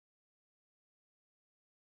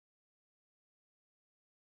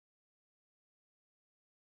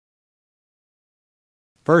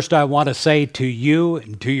First, I want to say to you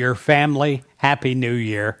and to your family, Happy New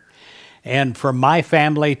Year. And from my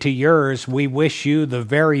family to yours, we wish you the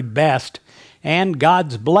very best and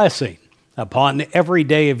God's blessing upon every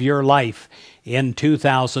day of your life in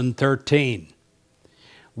 2013.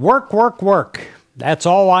 Work, work, work. That's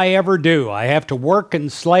all I ever do. I have to work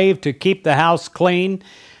and slave to keep the house clean.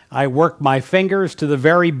 I work my fingers to the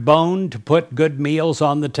very bone to put good meals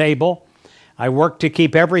on the table. I work to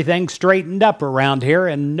keep everything straightened up around here,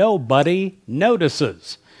 and nobody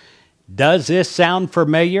notices. Does this sound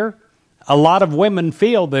familiar? A lot of women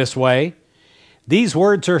feel this way. These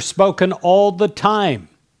words are spoken all the time.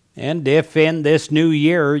 And if in this new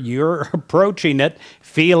year you're approaching it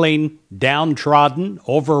feeling downtrodden,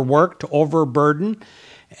 overworked, overburdened,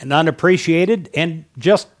 and unappreciated, and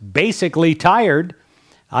just basically tired,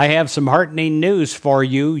 I have some heartening news for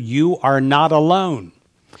you. You are not alone.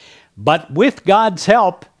 But with God's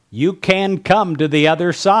help, you can come to the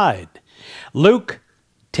other side. Luke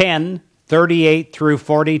 10:38 through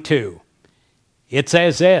 42. It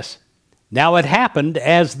says this, "Now it happened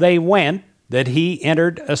as they went that he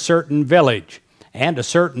entered a certain village, and a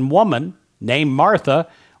certain woman named Martha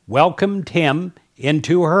welcomed him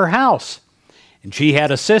into her house. And she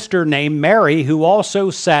had a sister named Mary who also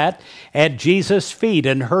sat at Jesus' feet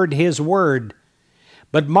and heard his word.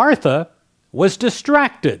 But Martha was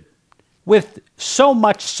distracted with so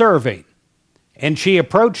much serving. And she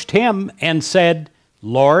approached him and said,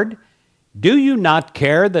 'Lord, do you not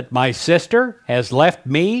care that my sister has left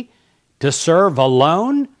me to serve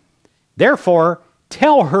alone? Therefore,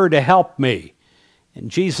 tell her to help me.'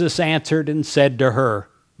 And Jesus answered and said to her,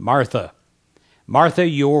 'Martha, Martha,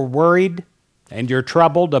 you're worried and you're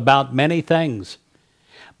troubled about many things.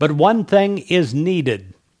 But one thing is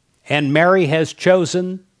needed, and Mary has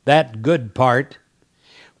chosen that good part,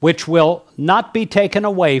 which will not be taken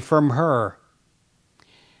away from her.'"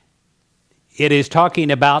 It is talking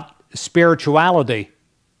about spirituality.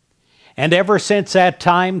 And ever since that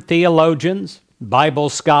time, theologians, Bible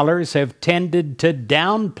scholars have tended to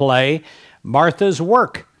downplay Martha's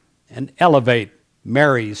work and elevate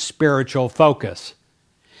Mary's spiritual focus.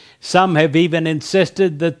 Some have even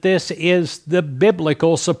insisted that this is the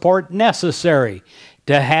biblical support necessary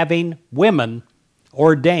to having women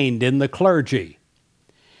ordained in the clergy.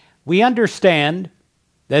 We understand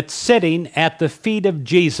that sitting at the feet of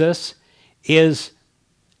Jesus is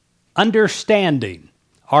understanding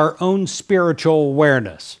our own spiritual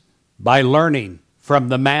awareness by learning from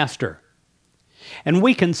the Master. And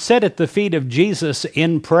we can sit at the feet of Jesus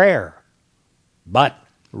in prayer. But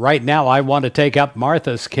right now I want to take up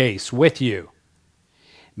Martha's case with you.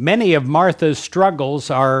 Many of Martha's struggles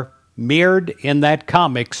are mirrored in that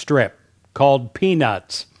comic strip called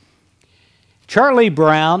Peanuts. Charlie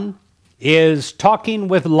Brown is talking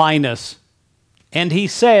with Linus, and he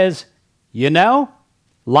says, "You know,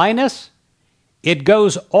 Linus, it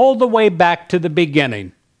goes all the way back to the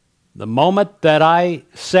beginning, the moment that I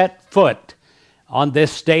set foot on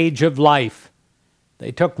this stage of life.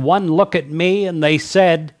 They took one look at me and they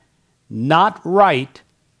said, 'Not right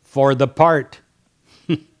for the part.'"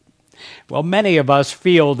 Well, many of us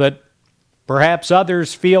feel that perhaps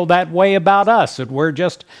others feel that way about us, that we're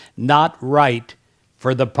just not right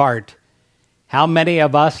for the part. How many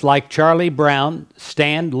of us, like Charlie Brown,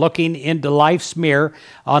 stand looking into life's mirror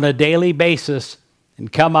on a daily basis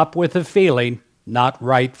and come up with a feeling not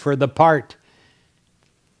right for the part?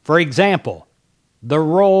 For example, the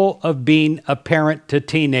role of being a parent to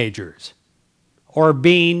teenagers, or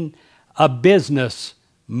being a business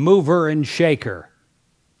mover and shaker,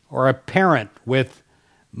 or a parent with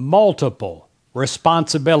multiple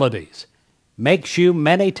responsibilities, makes you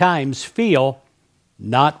many times feel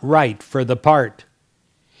not right for the part.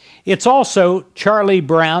 It's also Charlie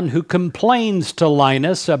Brown who complains to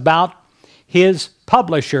Linus about his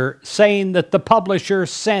publisher, saying that the publisher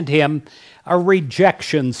sent him a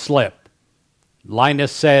rejection slip.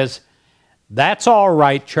 Linus says, "That's all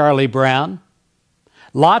right, Charlie Brown.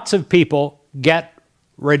 Lots of people get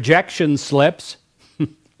rejection slips."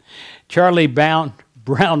 Charlie Brown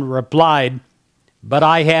replied, "But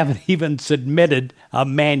I haven't even submitted a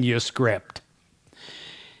manuscript."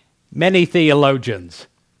 Many theologians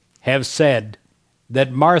have said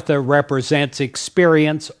that Martha represents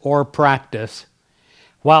experience or practice,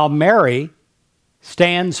 while Mary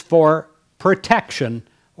stands for protection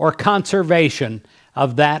or conservation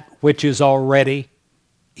of that which is already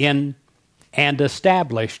in and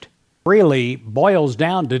established. Really boils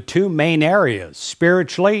down to two main areas,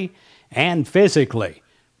 spiritually and physically,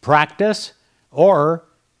 practice or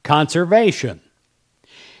conservation.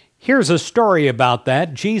 Here's a story about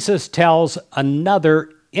that. Jesus tells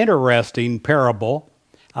another interesting parable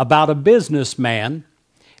about a businessman.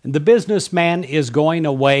 And the businessman is going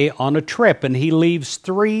away on a trip, and he leaves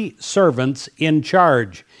 3 servants in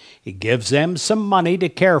charge. He gives them some money to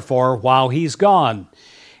care for while he's gone.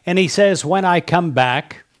 And he says, when I come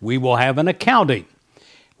back, we will have an accounting.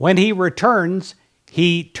 When he returns,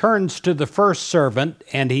 he turns to the first servant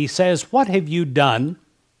and he says, what have you done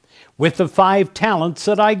with the 5 talents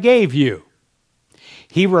that I gave you?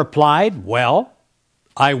 He replied, well,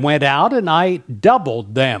 I went out and I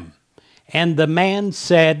doubled them. And the man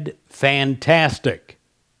said, fantastic.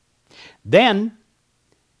 Then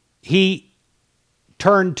he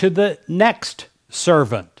turned to the next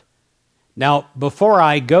servant. Now, before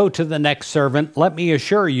I go to the next servant, let me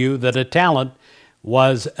assure you that a talent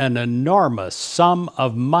was an enormous sum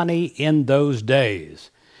of money in those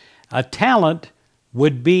days. A talent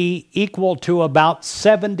would be equal to about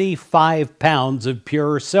 75 pounds of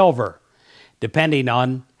pure silver, depending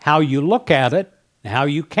on how you look at it and how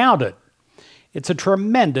you count it. It's a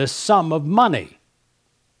tremendous sum of money.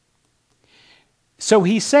 So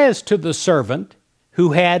he says to the servant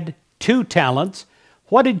who had 2 talents,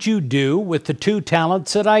 what did you do with the 2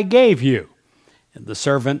 talents that I gave you? And the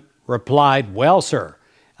servant replied, well, sir,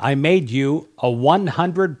 I made you a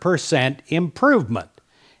 100% improvement.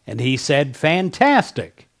 And he said,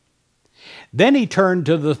 fantastic. Then he turned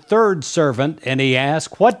to the third servant and he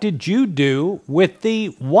asked, what did you do with the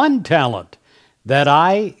 1 talent that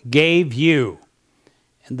I gave you?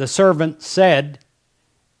 And the servant said,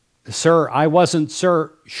 sir, I wasn't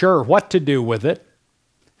sure what to do with it,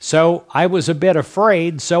 so I was a bit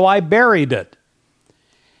afraid, so I buried it.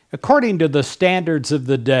 According to the standards of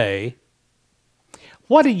the day,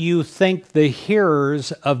 what do you think the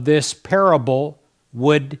hearers of this parable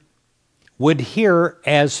would hear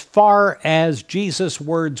as far as Jesus'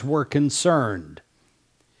 words were concerned?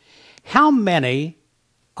 How many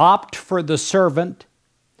opt for the servant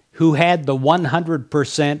who had the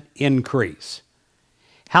 100% increase?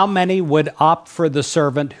 How many would opt for the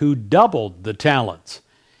servant who doubled the talents?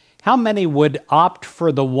 How many would opt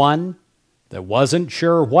for the one that wasn't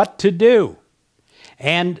sure what to do?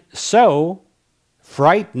 And so,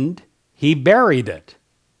 frightened, he buried it.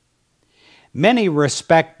 Many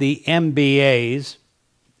respect the MBAs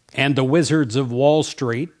and the wizards of Wall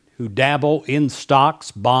Street who dabble in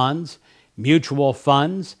stocks, bonds, mutual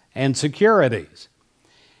funds, and securities.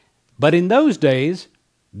 But in those days,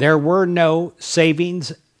 there were no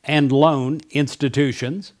savings and loan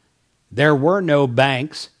institutions. There were no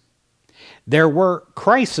banks. There were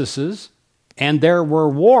crises, and there were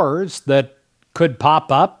wars that could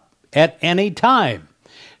pop up at any time.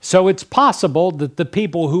 So it's possible that the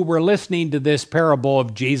people who were listening to this parable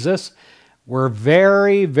of Jesus were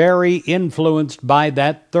very, very influenced by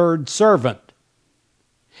that third servant.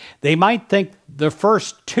 They might think the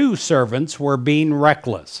first 2 servants were being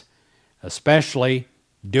reckless, especially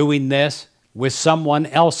doing this with someone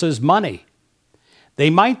else's money. They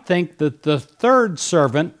might think that the third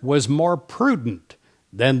servant was more prudent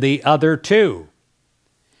than the other 2.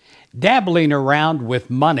 Dabbling around with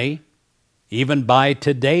money, even by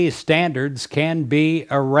today's standards, can be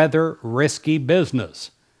a rather risky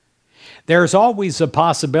business. There's always a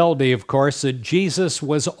possibility, of course, that Jesus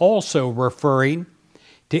was also referring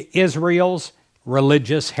to Israel's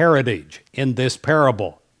religious heritage in this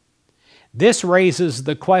parable. This raises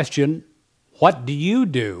the question, what do you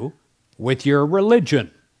do with your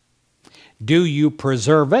religion? Do you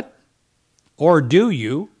preserve it, or do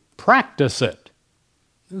you practice it?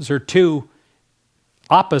 Those are 2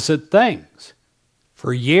 opposite things.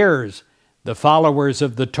 For years, the followers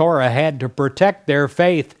of the Torah had to protect their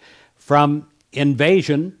faith from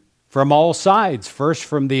invasion from all sides, first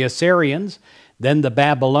from the Assyrians, then the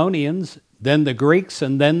Babylonians, then the Greeks,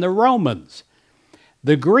 and then the Romans.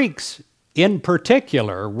 The Greeks, in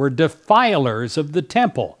particular, were defilers of the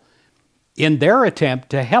temple in their attempt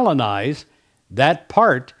to Hellenize that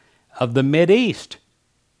part of the Mideast.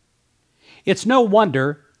 It's no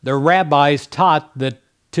wonder the rabbis taught that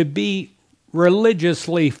to be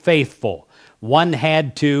religiously faithful, one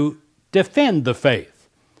had to defend the faith.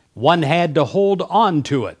 One had to hold on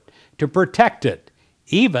to it, to protect it,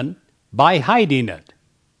 even by hiding it.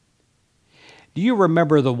 Do you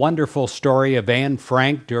remember the wonderful story of Anne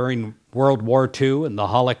Frank during World War II and the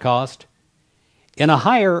Holocaust? In a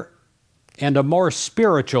higher and a more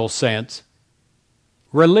spiritual sense,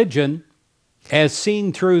 religion, as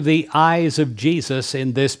seen through the eyes of Jesus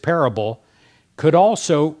in this parable, could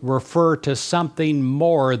also refer to something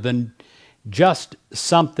more than just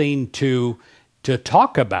something to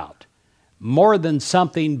talk about, more than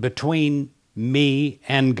something between me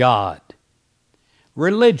and God.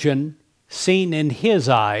 Religion, seen in his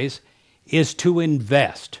eyes, is to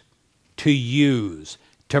invest, to use,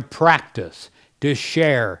 to practice, to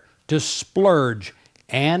share, to splurge,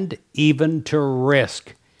 and even to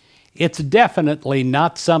risk. It's definitely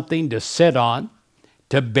not something to sit on,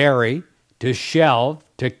 to bury, to shelve,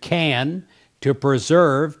 to can, to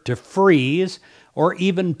preserve, to freeze, or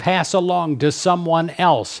even pass along to someone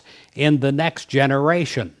else in the next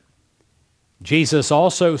generation. Jesus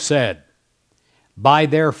also said, "By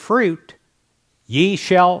their fruit ye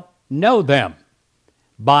shall know them,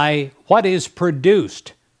 by what is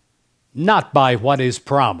produced, not by what is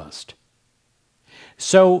promised."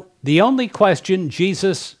 So the only question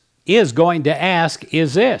Jesus is going to ask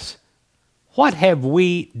is this: what have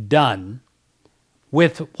we done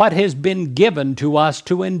with what has been given to us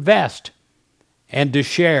to invest and to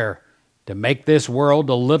share to make this world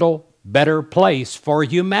a little better place for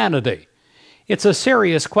humanity? It's a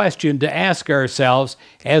serious question to ask ourselves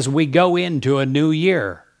as we go into a new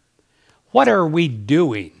year. What are we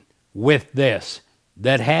doing with this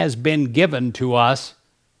that has been given to us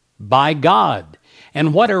by God?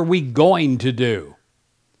 And what are we going to do?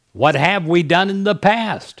 What have we done in the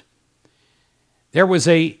past? There was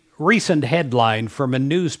a recent headline from a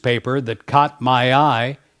newspaper that caught my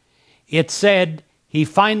eye. It said, "He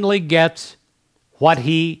finally gets what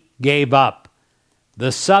he gave up."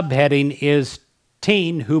 The subheading is,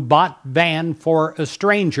 "Teen who bought van for a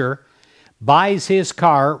stranger buys his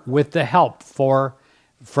car with the help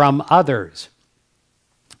from others."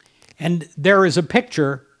 And there is a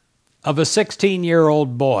picture of a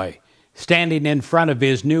 16-year-old boy standing in front of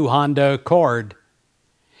his new Honda Accord.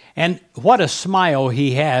 And what a smile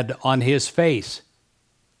he had on his face.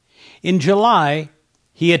 In July,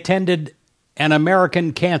 he attended an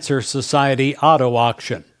American Cancer Society auto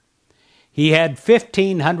auction. He had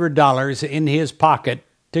 $1,500 in his pocket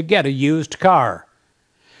to get a used car.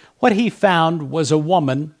 What he found was a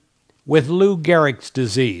woman with Lou Gehrig's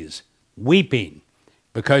disease, weeping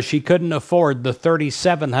because she couldn't afford the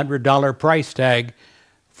 $3,700 price tag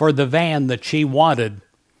for the van that she wanted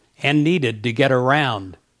and needed to get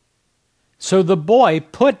around. So the boy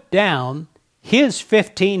put down his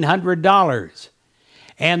 $1,500,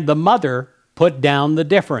 and the mother put down the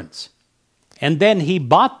difference. And then he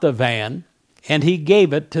bought the van, and he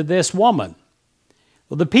gave it to this woman.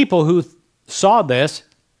 Well, the people who saw this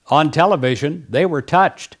on television, they were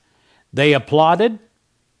touched. They applauded.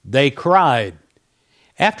 They cried.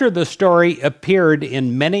 After the story appeared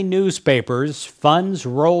in many newspapers, funds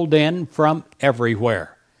rolled in from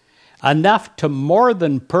everywhere, enough to more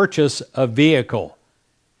than purchase a vehicle.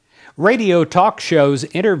 Radio talk shows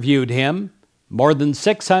interviewed him. More than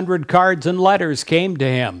 600 cards and letters came to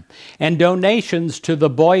him, and donations to the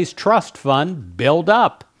boy's trust fund built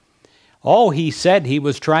up. All he said he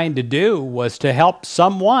was trying to do was to help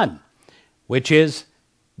someone, which is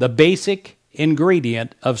the basic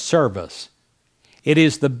ingredient of service. It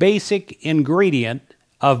is the basic ingredient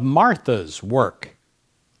of Martha's work.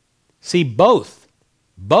 See, both,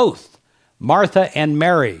 Martha and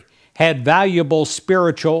Mary, had valuable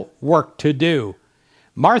spiritual work to do.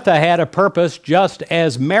 Martha had a purpose just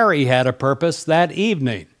as Mary had a purpose that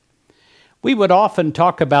evening. We would often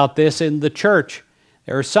talk about this in the church.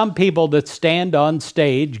 There are some people that stand on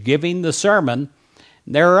stage giving the sermon.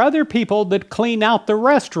 There are other people that clean out the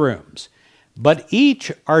restrooms. But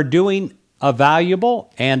each are doing a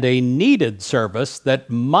valuable and a needed service that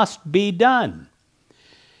must be done.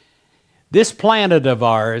 This planet of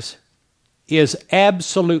ours is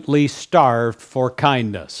absolutely starved for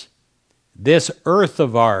kindness. This earth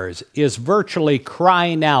of ours is virtually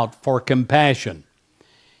crying out for compassion.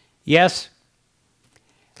 Yes,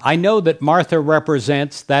 I know that Martha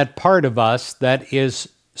represents that part of us that is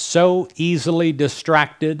so easily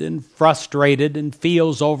distracted and frustrated and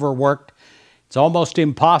feels overworked. It's almost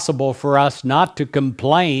impossible for us not to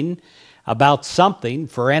complain about something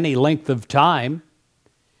for any length of time.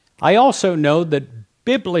 I also know that,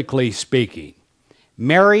 biblically speaking,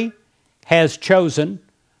 Mary has chosen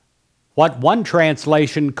what one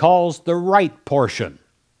translation calls the right portion.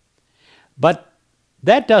 But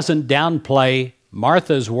that doesn't downplay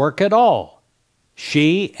Martha's work at all.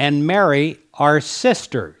 She and Mary are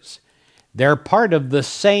sisters. They're part of the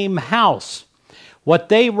same house. What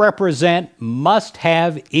they represent must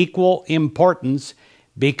have equal importance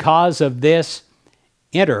because of this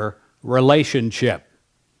interrelationship.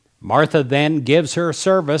 Martha then gives her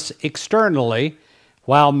service externally,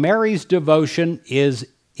 while Mary's devotion is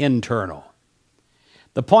internal.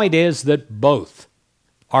 The point is that both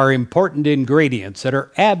are important ingredients that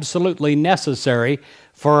are absolutely necessary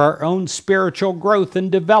for our own spiritual growth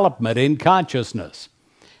and development in consciousness.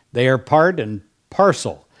 They are part and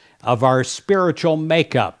parcel of our spiritual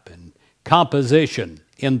makeup and composition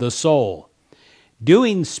in the soul.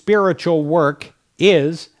 Doing spiritual work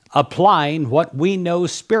is applying what we know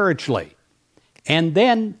spiritually and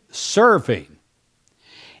then serving.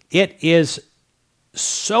 It is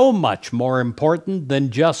so much more important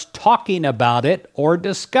than just talking about it or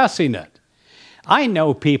discussing it. I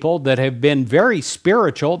know people that have been very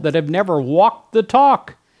spiritual that have never walked the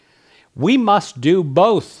talk. We must do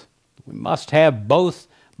both. We must have both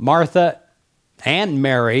Martha and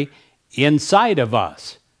Mary inside of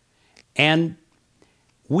us. And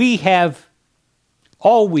we have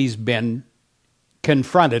always been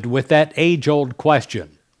confronted with that age-old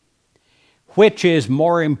question: which is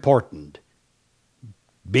more important,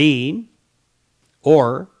 being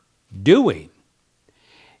or doing?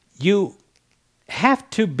 You have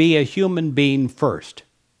to be a human being first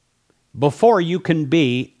before you can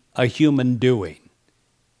be a human doing.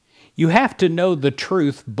 You have to know the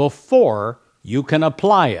truth before you can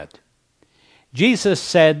apply it. Jesus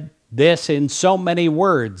said this in so many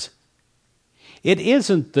words. It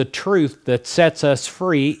isn't the truth that sets us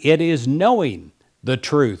free, it is knowing the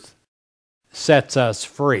truth sets us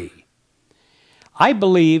free. I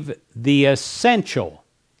believe the essential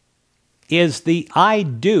is the I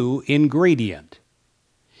do ingredient.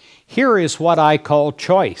 Here is what I call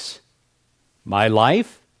choice. My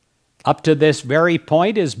life, up to this very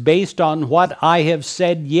point, is based on what I have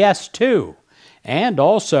said yes to, and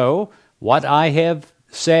also what I have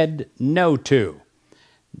said no to.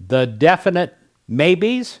 The definite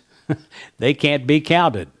maybes, they can't be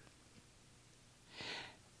counted.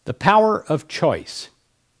 The power of choice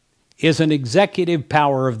is an executive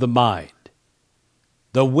power of the mind,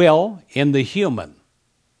 the will in the human.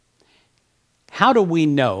 How do we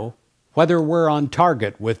know whether we're on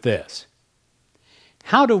target with this?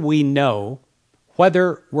 How do we know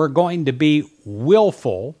whether we're going to be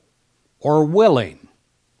willful or willing?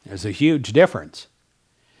 There's a huge difference.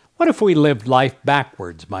 What if we lived life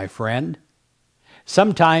backwards, my friend?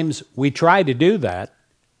 Sometimes we try to do that.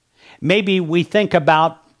 Maybe we think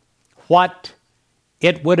about what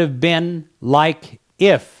it would have been like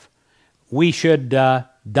if we should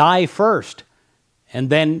die first and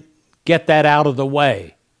then get that out of the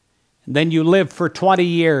way. And then you live for 20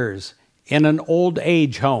 years in an old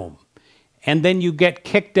age home, and then you get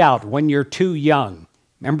kicked out when you're too young.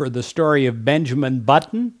 Remember the story of Benjamin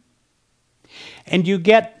Button? And you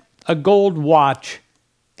get a gold watch,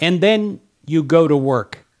 and then you go to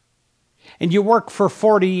work. And you work for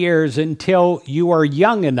 40 years until you are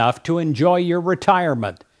young enough to enjoy your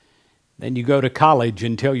retirement. Then you go to college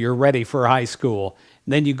until you're ready for high school.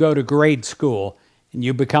 And then you go to grade school, and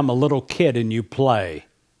you become a little kid and you play.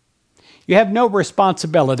 You have no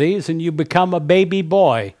responsibilities, and you become a baby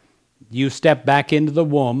boy. You step back into the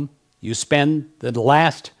womb. You spend the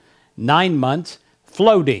last 9 months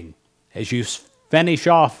floating as you finish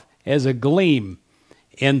off as a gleam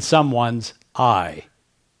in someone's eye.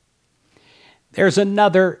 There's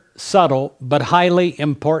another subtle but highly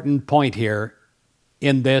important point here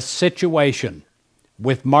in this situation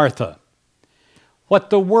with Martha. What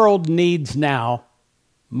the world needs now,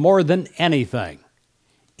 more than anything,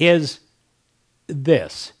 is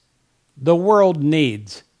this. The world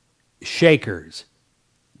needs shakers.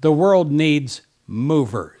 The world needs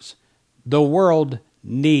movers. The world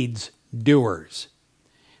needs doers.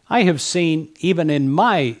 I have seen, even in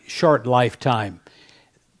my short lifetime,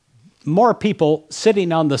 more people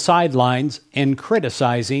sitting on the sidelines and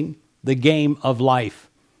criticizing the game of life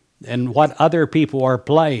and what other people are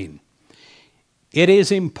playing. It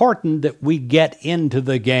is important that we get into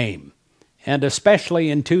the game, and especially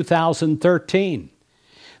in 2013.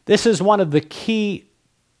 This is one of the key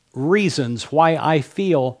reasons why I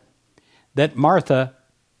feel that Martha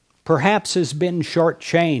perhaps has been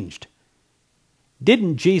shortchanged.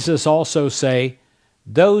 Didn't Jesus also say,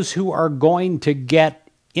 those who are going to get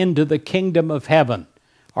into the kingdom of heaven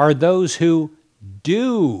are those who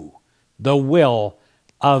do the will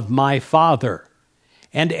of my Father?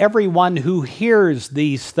 And everyone who hears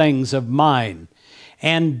these things of mine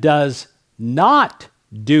and does not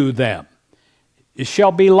do them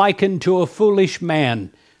shall be likened to a foolish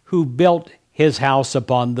man who built his house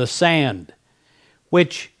upon the sand,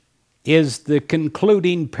 which is the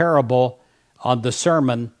concluding parable on the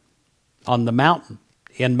Sermon on the Mountain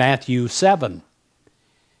in Matthew 7.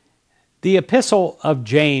 The epistle of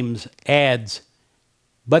James adds,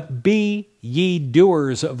 "But be ye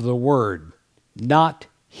doers of the word, not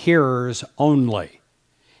hearers only,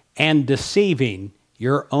 and deceiving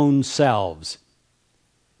your own selves."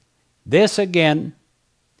 This, again,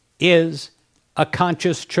 is a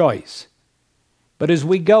conscious choice. But as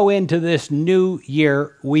we go into this new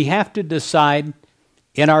year, we have to decide,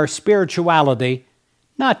 in our spirituality,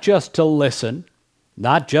 not just to listen,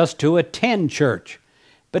 not just to attend church,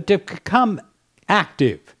 but to become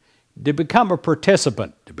active, to become a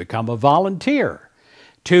participant, to become a volunteer,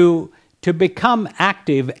 to become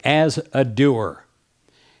active as a doer.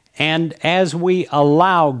 And as we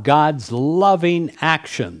allow God's loving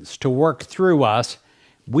actions to work through us,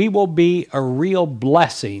 we will be a real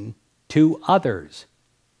blessing to others.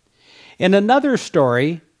 In another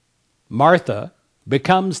story, Martha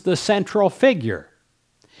becomes the central figure.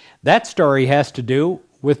 That story has to do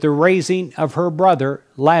with the raising of her brother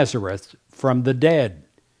Lazarus from the dead.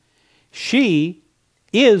 She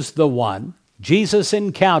is the one Jesus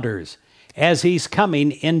encounters as he's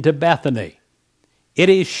coming into Bethany. It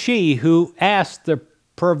is she who asked the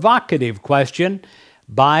provocative question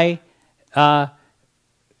by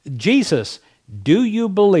Jesus, "Do you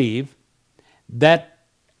believe that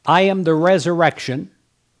I am the resurrection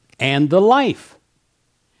and the life?"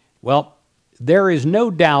 Well, there is no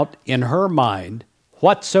doubt in her mind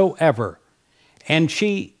whatsoever, and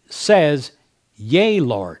she says, "Yea,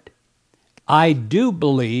 Lord, I do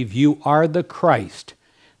believe you are the Christ,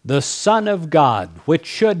 the Son of God, which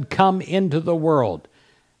should come into the world."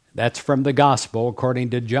 That's from the Gospel according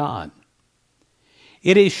to John.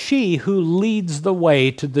 It is she who leads the way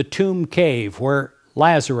to the tomb cave where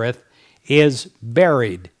Lazarus is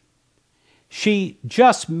buried. She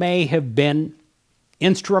just may have been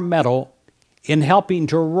instrumental in helping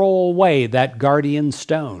to roll away that guardian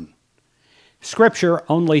stone. Scripture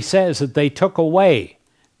only says that they took away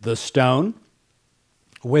the stone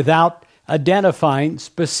without identifying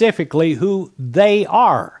specifically who they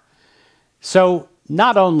are. So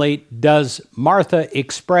not only does Martha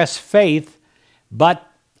express faith, but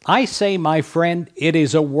I say, my friend, it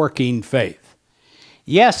is a working faith.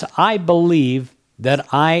 Yes, I believe that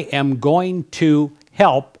I am going to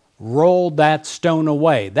help roll that stone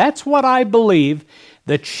away. That's what I believe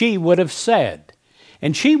that she would have said.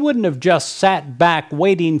 And she wouldn't have just sat back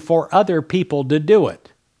waiting for other people to do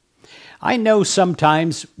it. I know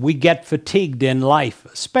sometimes we get fatigued in life,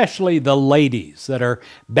 especially the ladies that are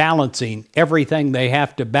balancing everything they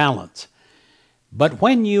have to balance. But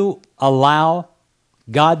when you allow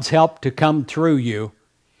God's help to come through you,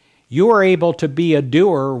 you are able to be a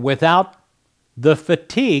doer without the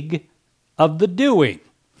fatigue of the doing.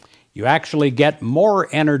 You actually get more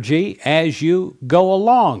energy as you go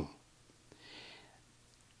along.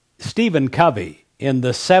 Stephen Covey, in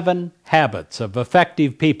The 7 Habits of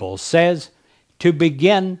Effective People, says to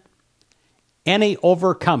begin any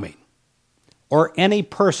overcoming or any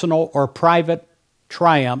personal or private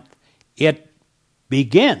triumph, it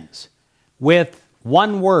begins with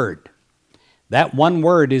one word. That one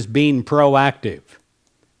word is being proactive.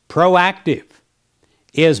 Proactive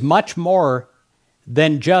is much more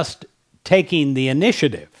than just taking the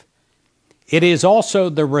initiative. It is also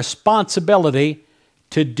the responsibility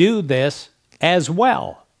to do this as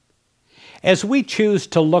well. As we choose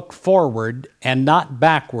to look forward and not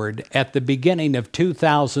backward at the beginning of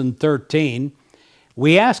 2013,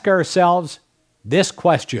 we ask ourselves this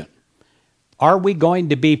question: are we going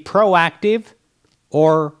to be proactive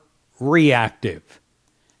or reactive?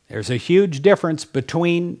 There's a huge difference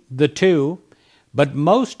between the two, but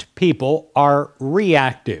most people are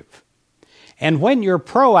reactive. And when you're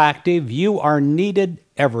proactive, you are needed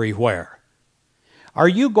everywhere. Are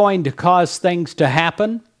you going to cause things to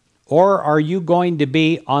happen, or are you going to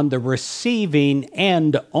be on the receiving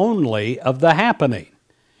end only of the happening?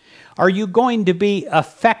 Are you going to be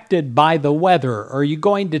affected by the weather? Or are you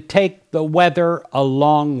going to take the weather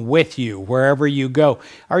along with you wherever you go?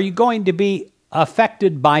 Are you going to be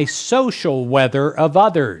affected by social weather of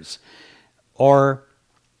others? Or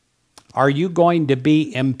are you going to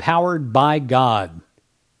be empowered by God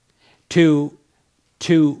to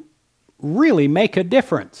really make a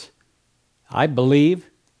difference? I believe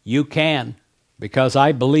you can, because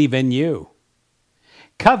I believe in you.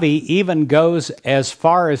 Covey even goes as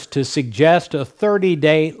far as to suggest a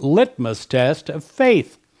 30-day litmus test of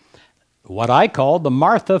faith, what I call the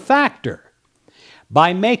Martha factor.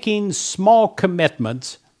 By making small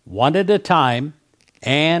commitments, one at a time,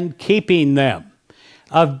 and keeping them,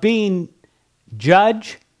 of being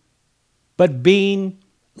judge, but being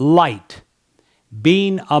light,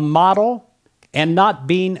 being a model and not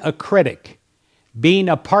being a critic, being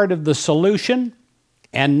a part of the solution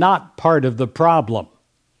and not part of the problem.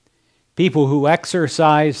 People who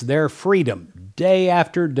exercise their freedom day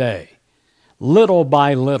after day, little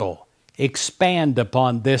by little, expand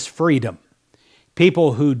upon this freedom.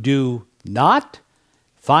 People who do not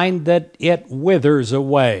find that it withers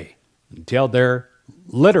away until they're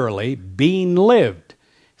literally being lived,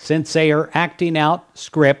 since they are acting out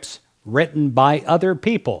scripts written by other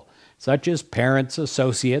people, such as parents,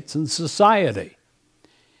 associates, and society.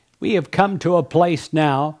 We have come to a place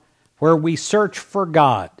now where we search for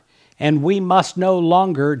God, and we must no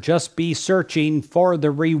longer just be searching for the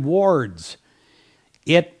rewards.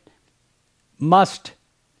 It must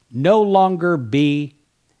no longer be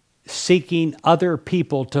seeking other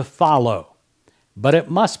people to follow, but it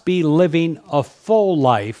must be living a full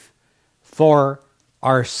life for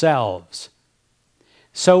ourselves.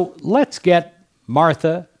 So let's get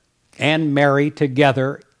Martha and Mary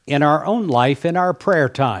together in our own life in our prayer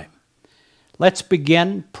time. Let's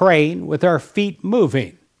begin praying with our feet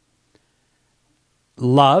moving.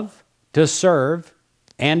 Love, to serve,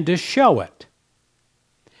 and to show it.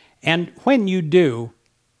 And when you do,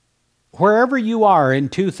 wherever you are in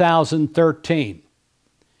 2013,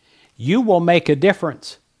 you will make a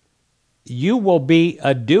difference. You will be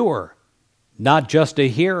a doer, not just a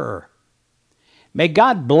hearer. May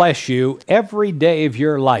God bless you every day of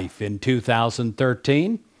your life in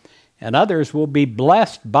 2013, and others will be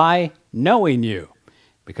blessed by knowing you,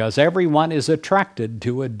 because everyone is attracted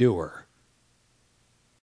to a doer.